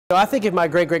I think if my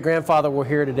great-great-grandfather were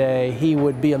here today, he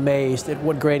would be amazed at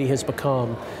what Grady has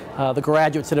become. The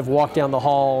graduates that have walked down the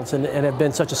halls and have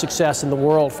been such a success in the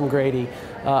world from Grady,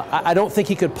 I don't think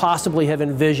he could possibly have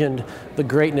envisioned the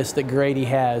greatness that Grady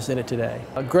has in it today.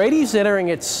 Grady's entering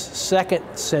its second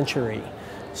century.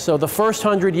 So the first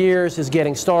 100 years is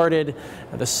getting started.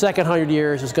 The second 100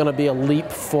 years is going to be a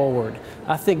leap forward.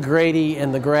 I think Grady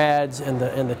and the grads and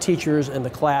the teachers and the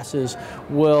classes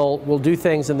will do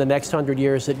things in the next 100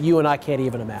 years that you and I can't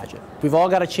even imagine. We've all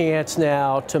got a chance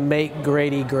now to make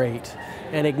Grady great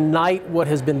and ignite what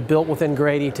has been built within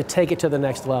Grady to take it to the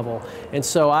next level. And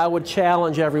so I would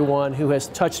challenge everyone who has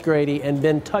touched Grady and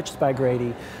been touched by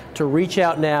Grady to reach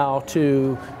out now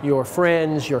to your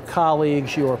friends, your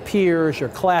colleagues, your peers, your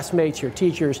classmates, your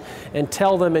teachers, and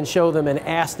tell them and show them and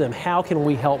ask them, how can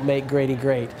we help make Grady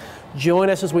great? Join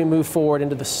us as we move forward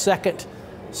into the second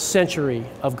century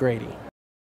of Grady.